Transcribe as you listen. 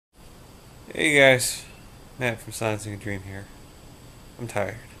Hey guys, Matt from Silencingadream here. I'm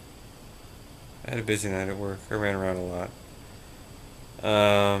tired. I had a busy night at work. I ran around a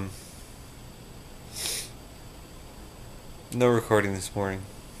lot. Um, no recording this morning.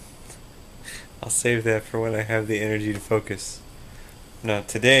 I'll save that for when I have the energy to focus. Now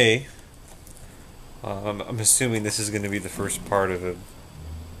today, I'm assuming this is going to be the first part of a.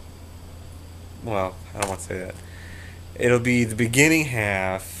 Well, I don't want to say that. It'll be the beginning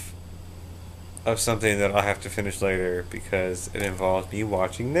half of something that I'll have to finish later because it involves me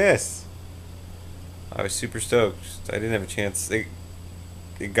watching this. I was super stoked. I didn't have a chance. It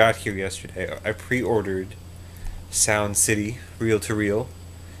got here yesterday. I pre-ordered Sound City, Reel to Reel,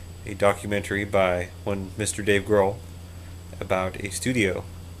 a documentary by one Mr. Dave Grohl about a studio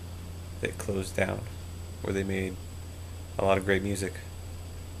that closed down, where they made a lot of great music.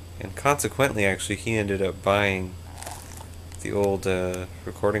 And consequently, actually, he ended up buying the old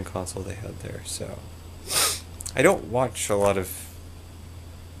recording console they had there. So I don't watch a lot of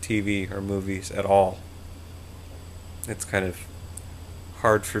TV or movies at all. It's kind of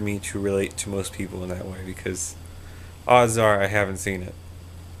hard for me to relate to most people in that way because odds are I haven't seen it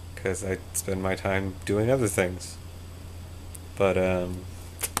because I spend my time doing other things. But as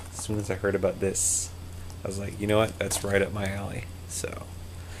soon as I heard about this, I was like, you know what? That's right up my alley. So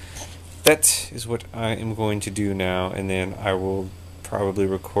that is what I am going to do now, and then I will probably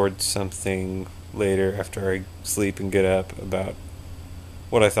record something later after I sleep and get up about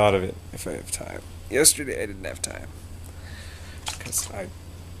what I thought of it if I have time. Yesterday I didn't have time because I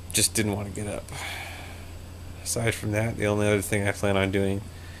just didn't want to get up. Aside from that, the only other thing I plan on doing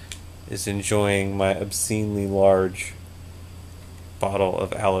is enjoying my obscenely large bottle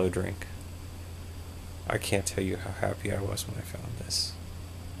of aloe drink. I can't tell you how happy I was when I found this.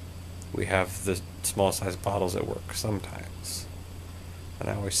 We have the small size bottles at work sometimes, and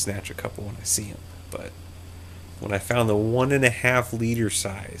I always snatch a couple when I see them. But when I found the 1.5 liter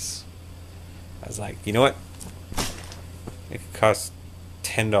size, I was like, you know what? It could cost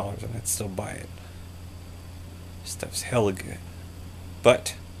 $10 and I'd still buy it. Stuff's hella good.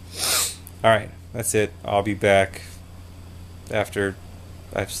 But, alright, that's it. I'll be back after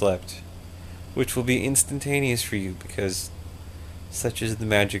I've slept, which will be instantaneous for you because such is the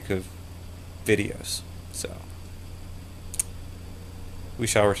magic of videos. So, we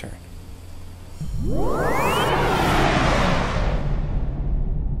shall return.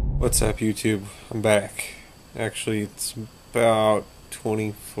 What's up, YouTube? I'm back. Actually, it's about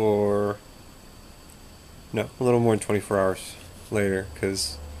 24... No, a little more than 24 hours later,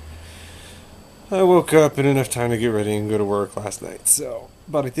 because I woke up in enough time to get ready and go to work last night. So,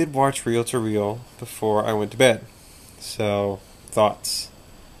 but I did watch Reel to Reel before I went to bed. So, thoughts.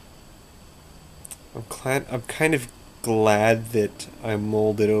 I'm kind of glad that I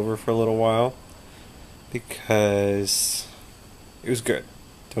mulled it over for a little while because it was good.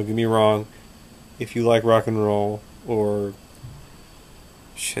 Don't get me wrong. If you like rock and roll or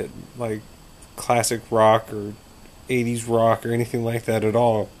shit like classic rock or 80s rock or anything like that at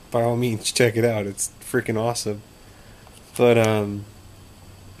all, by all means check it out. It's freaking awesome. But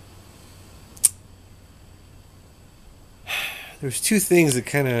there's two things that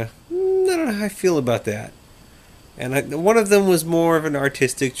kind of I don't know how I feel about that. And one of them was more of an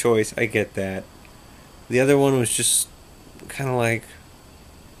artistic choice. I get that. The other one was just kind of like,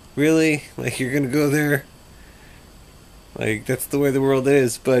 really? Like, you're gonna go there? Like, that's the way the world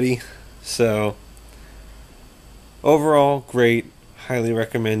is, buddy. So, overall, great. Highly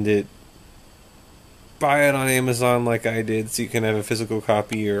recommend it. Buy it on Amazon like I did so you can have a physical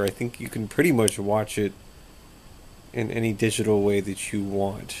copy, or I think you can pretty much watch it in any digital way that you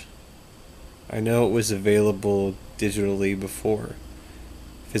want. I know it was available digitally before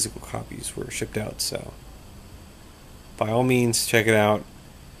physical copies were shipped out, so by all means, check it out.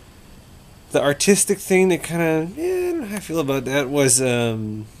 The artistic thing that kind of, I don't know how I feel about that was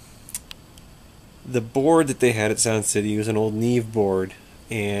the board that they had at Sound City was an old Neve board,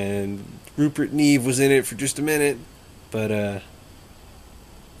 and Rupert Neve was in it for just a minute, but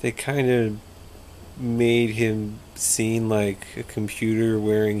they kind of made him seem like a computer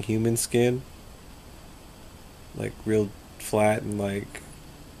wearing human skin, like real flat, and like,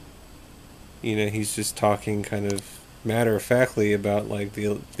 he's just talking kind of matter-of-factly about like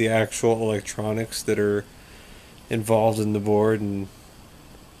the actual electronics that are involved in the board. And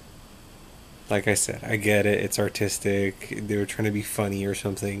like I said, I get it, it's artistic, they were trying to be funny or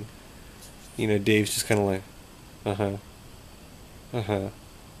something. Dave's just kind of like, uh-huh, uh-huh.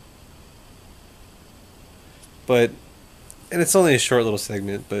 But, and it's only a short little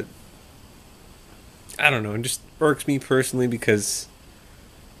segment, but I don't know, it just irks me personally because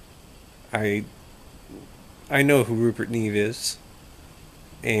I I know who Rupert Neve is,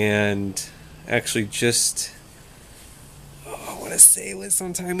 and actually just I want to say it was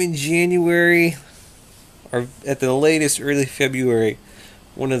sometime in January or at the latest early February.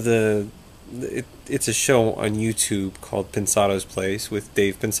 One of it's a show on YouTube called Pensado's Place with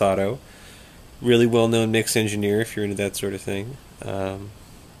Dave Pensado, really well known mix engineer if you're into that sort of thing.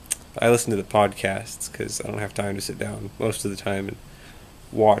 I listen to the podcasts because I don't have time to sit down most of the time and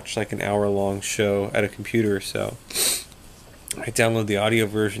watch like an hour long show at a computer, so I download the audio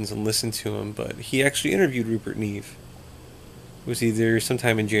versions and listen to them. But he actually interviewed Rupert Neve. It was either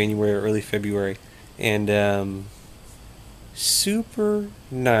sometime in January or early February, and super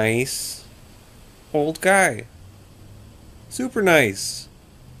nice old guy, super nice,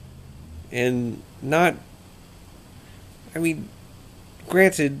 and not. I mean,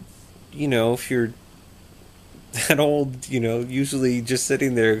 granted, if you're that old, usually just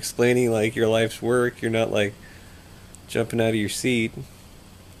sitting there explaining like your life's work, you're not like jumping out of your seat.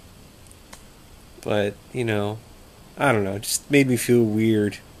 But, I don't know, it just made me feel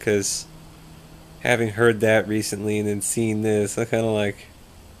weird because having heard that recently and then seeing this, I kind of like,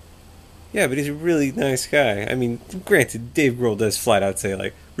 yeah, but he's a really nice guy. I mean, granted, Dave Grohl does flat out say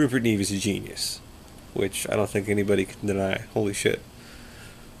like Rupert Neve is a genius, which I don't think anybody can deny. Holy shit.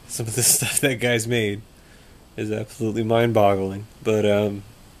 Some of the stuff that guy's made is absolutely mind-boggling. But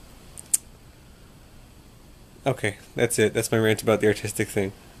okay, that's it. That's my rant about the artistic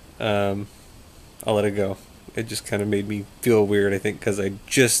thing. I'll let it go. It just kind of made me feel weird, I think, because I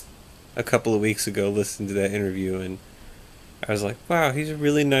just a couple of weeks ago listened to that interview and I was like, wow, he's a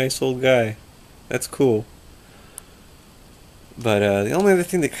really nice old guy. That's cool. But the only other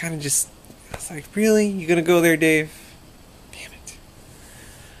thing that kind of just, I was like, really? You gonna go there, Dave? Damn it.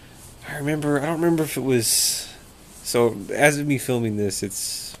 I don't remember if it was, so as of me filming this,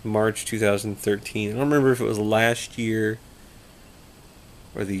 it's March 2013. I don't remember if it was last year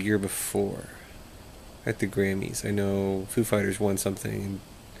or the year before at the Grammys. I know Foo Fighters won something, and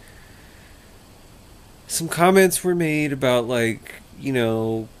some comments were made about like,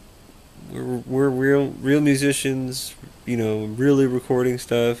 we're real musicians, really recording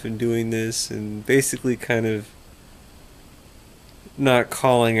stuff and doing this, and basically kind of not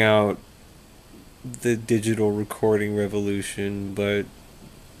calling out the digital recording revolution, but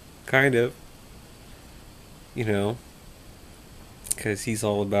kind of, because he's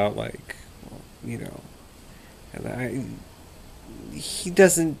all about like, and he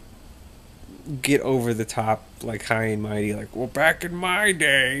doesn't get over the top like high and mighty like, well, back in my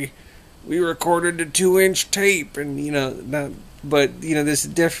day we recorded a 2-inch tape, and not, but there's a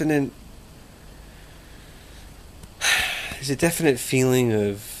definite feeling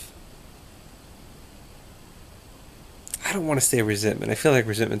of, I don't want to say resentment, I feel like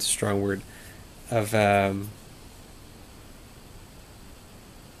resentment's a strong word, of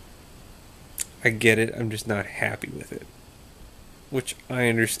I get it, I'm just not happy with it, which I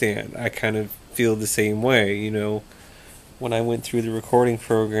understand. I kind of feel the same way, when I went through the recording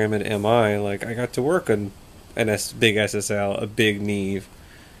program at MI, like, I got to work on big SSL, a big Neve,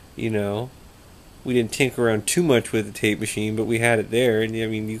 We didn't tinker around too much with the tape machine, but we had it there, and I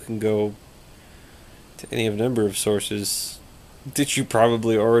mean, you can go to any of a number of sources that you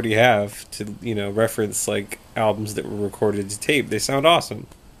probably already have to, reference, like, albums that were recorded to tape. They sound awesome.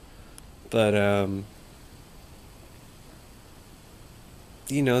 But,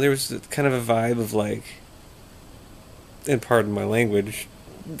 there was kind of a vibe of like, and pardon my language,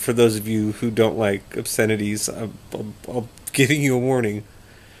 for those of you who don't like obscenities, I'll giving you a warning.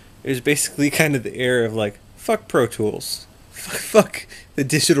 There's basically kind of the air of like, fuck Pro Tools, fuck the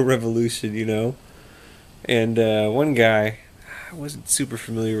digital revolution, And one guy, I wasn't super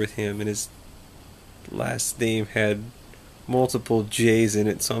familiar with him, and his last name had multiple J's in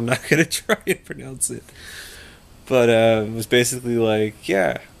it, so I'm not gonna try and pronounce it. But it was basically like,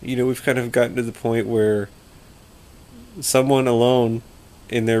 yeah, we've kind of gotten to the point where someone alone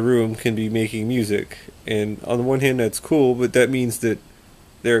in their room can be making music. And on the one hand, that's cool, but that means that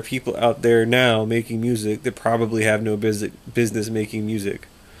there are people out there now making music that probably have no business making music.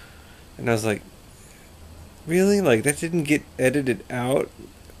 And I was like, really? Like, that didn't get edited out?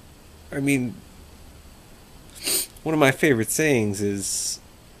 I mean, one of my favorite sayings is,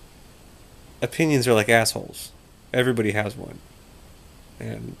 opinions are like assholes. Everybody has one.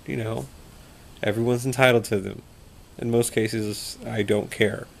 And, everyone's entitled to them. In most cases, I don't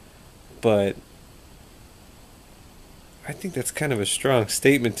care. But I think that's kind of a strong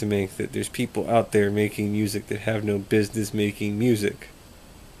statement to make, that there's people out there making music that have no business making music.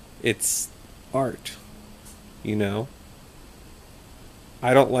 It's art,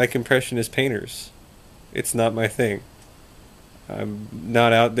 I don't like impressionist painters. It's not my thing. I'm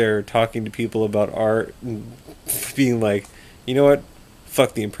not out there talking to people about art and being like, you know what?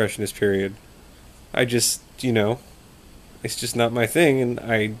 Fuck the impressionist period. I just, it's just not my thing, and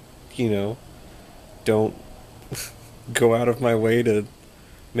I, don't go out of my way to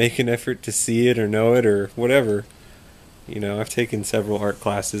make an effort to see it or know it or whatever. I've taken several art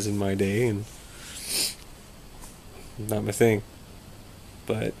classes in my day, and not my thing.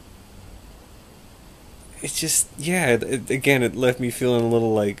 But it's just, yeah, again, it left me feeling a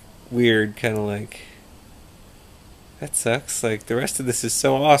little, like, weird, kind of like, that sucks. Like, the rest of this is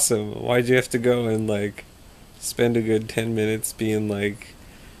so awesome. Why'd you have to go and, like, spend a good 10 minutes being like,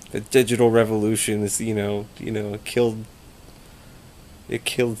 the digital revolution is, it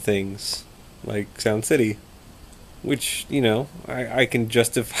killed things like Sound City, which, I can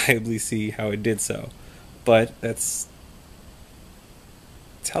justifiably see how it did so. But it's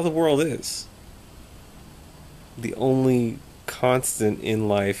how the world is. The only constant in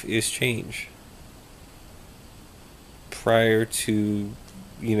life is change. Prior to,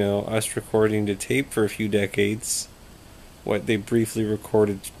 us recording to tape for a few decades, they briefly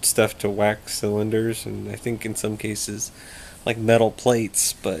recorded stuff to wax cylinders, and I think in some cases, like metal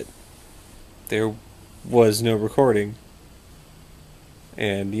plates, but there was no recording.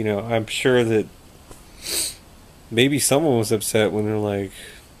 And, I'm sure that maybe someone was upset when they're like,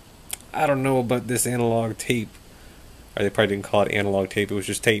 I don't know about this analog tape. Or they probably didn't call it analog tape, it was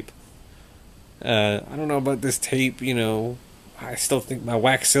just tape. I don't know about this tape, I still think my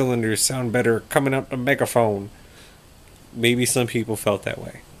wax cylinders sound better coming out the megaphone. Maybe some people felt that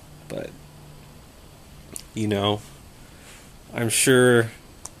way. But, I'm sure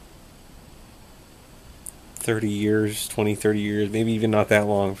 30 years, 20, 30 years, maybe even not that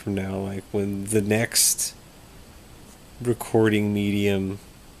long from now, like when the next recording medium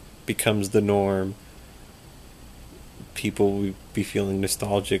becomes the norm, people will be feeling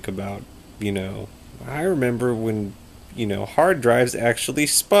nostalgic about, I remember when, hard drives actually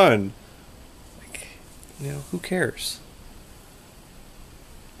spun. Like, who cares?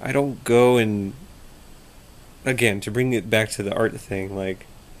 I don't go and, again, to bring it back to the art thing, like,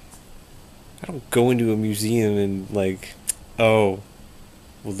 I don't go into a museum and, like, oh,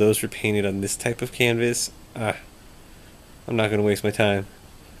 well, those were painted on this type of canvas. I'm not going to waste my time.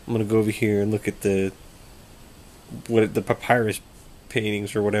 I'm going to go over here and look at the papyrus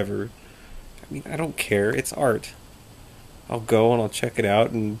paintings or whatever. I mean, I don't care. It's art. I'll go and I'll check it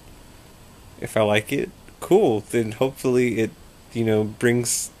out, and if I like it, cool. Then hopefully it,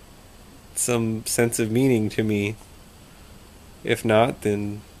 brings some sense of meaning to me. If not,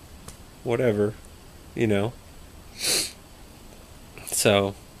 then whatever,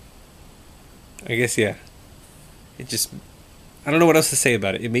 So, I guess, yeah. I don't know what else to say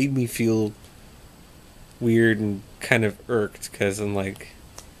about it. It made me feel weird and kind of irked, because I'm like,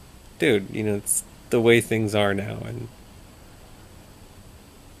 dude, it's the way things are now, and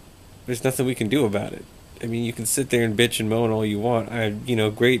there's nothing we can do about it. I mean, you can sit there and bitch and moan all you want.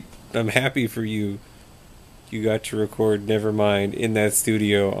 Great, I'm happy for you. You got to record Nevermind in that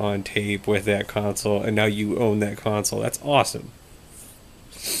studio on tape with that console, and now you own that console. That's awesome.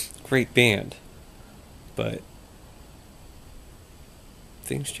 Great band. But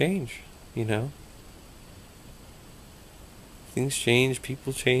things change, Things change,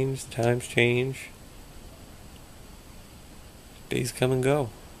 people change, times change. Days come and go.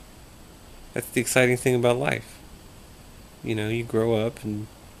 That's the exciting thing about life. You grow up, and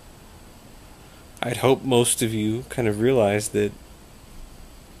I'd hope most of you kind of realize that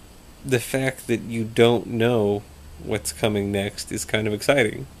the fact that you don't know what's coming next is kind of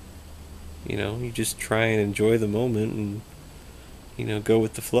exciting. You just try and enjoy the moment and, go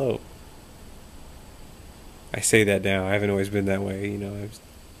with the flow. I say that now. I haven't always been that way. There's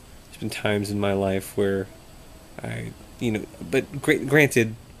been times in my life where but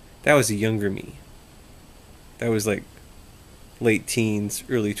granted, that was a younger me. That was like late teens,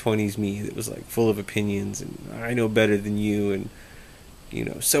 early 20s me that was like full of opinions, and I know better than you, and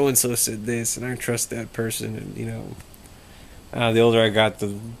so and so said this, and I trust that person, and the older I got,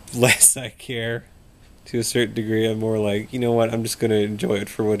 the less I care. To a certain degree, I'm more like, you know what, I'm just gonna enjoy it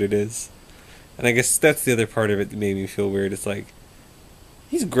for what it is. And I guess that's the other part of it that made me feel weird. It's like,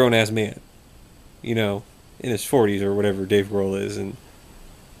 he's a grown ass man, in his 40s or whatever Dave Grohl is, and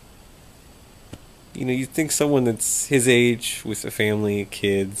you think someone that's his age with a family,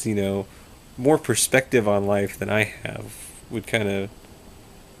 kids, more perspective on life than I have would kind of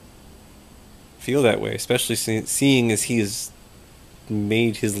feel that way, especially seeing as he has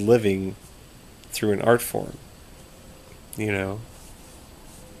made his living through an art form.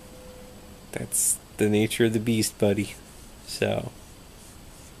 That's the nature of the beast, buddy. So,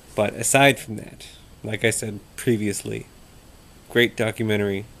 but aside from that, like I said previously, great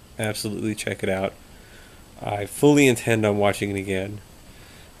documentary. Absolutely check it out. I fully intend on watching it again.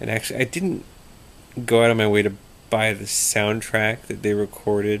 And actually, I didn't go out of my way to buy the soundtrack that they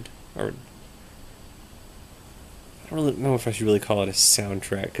recorded, or I don't really know if I should really call it a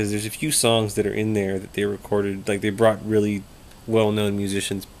soundtrack, because there's a few songs that are in there that they recorded. Like, they brought really well-known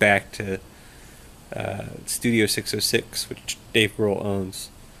musicians back to Studio 606, which Dave Grohl owns,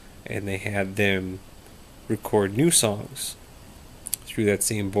 and they had them record new songs through that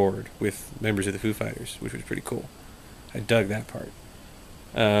same board with members of the Foo Fighters, which was pretty cool. I dug that part.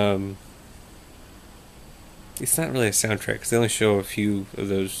 It's not really a soundtrack because they only show a few of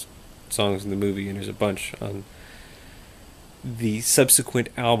those songs in the movie, and there's a bunch on the subsequent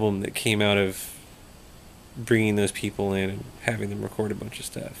album that came out of bringing those people in and having them record a bunch of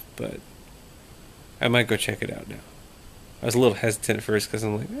stuff. But I might go check it out now. I was a little hesitant at first because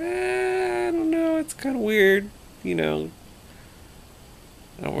I'm like, I don't know, it's kind of weird, you know.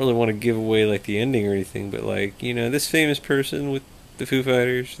 I don't really want to give away like the ending or anything, but like, you know, this famous person with the Foo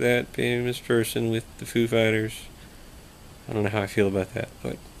Fighters, that famous person with the Foo Fighters. I don't know how I feel about that,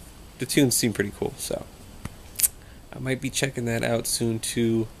 but the tunes seem pretty cool, so I might be checking that out soon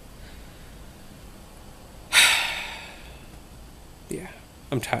too. Yeah,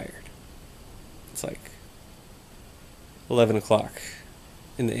 I'm tired. It's like 11 o'clock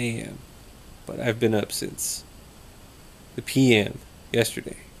in the AM, but I've been up since the PM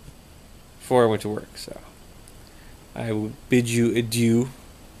yesterday before I went to work, so I will bid you adieu,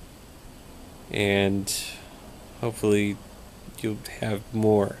 and hopefully you'll have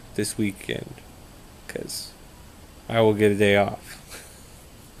more this weekend, because I will get a day off.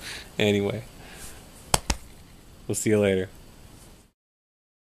 Anyway, we'll see you later.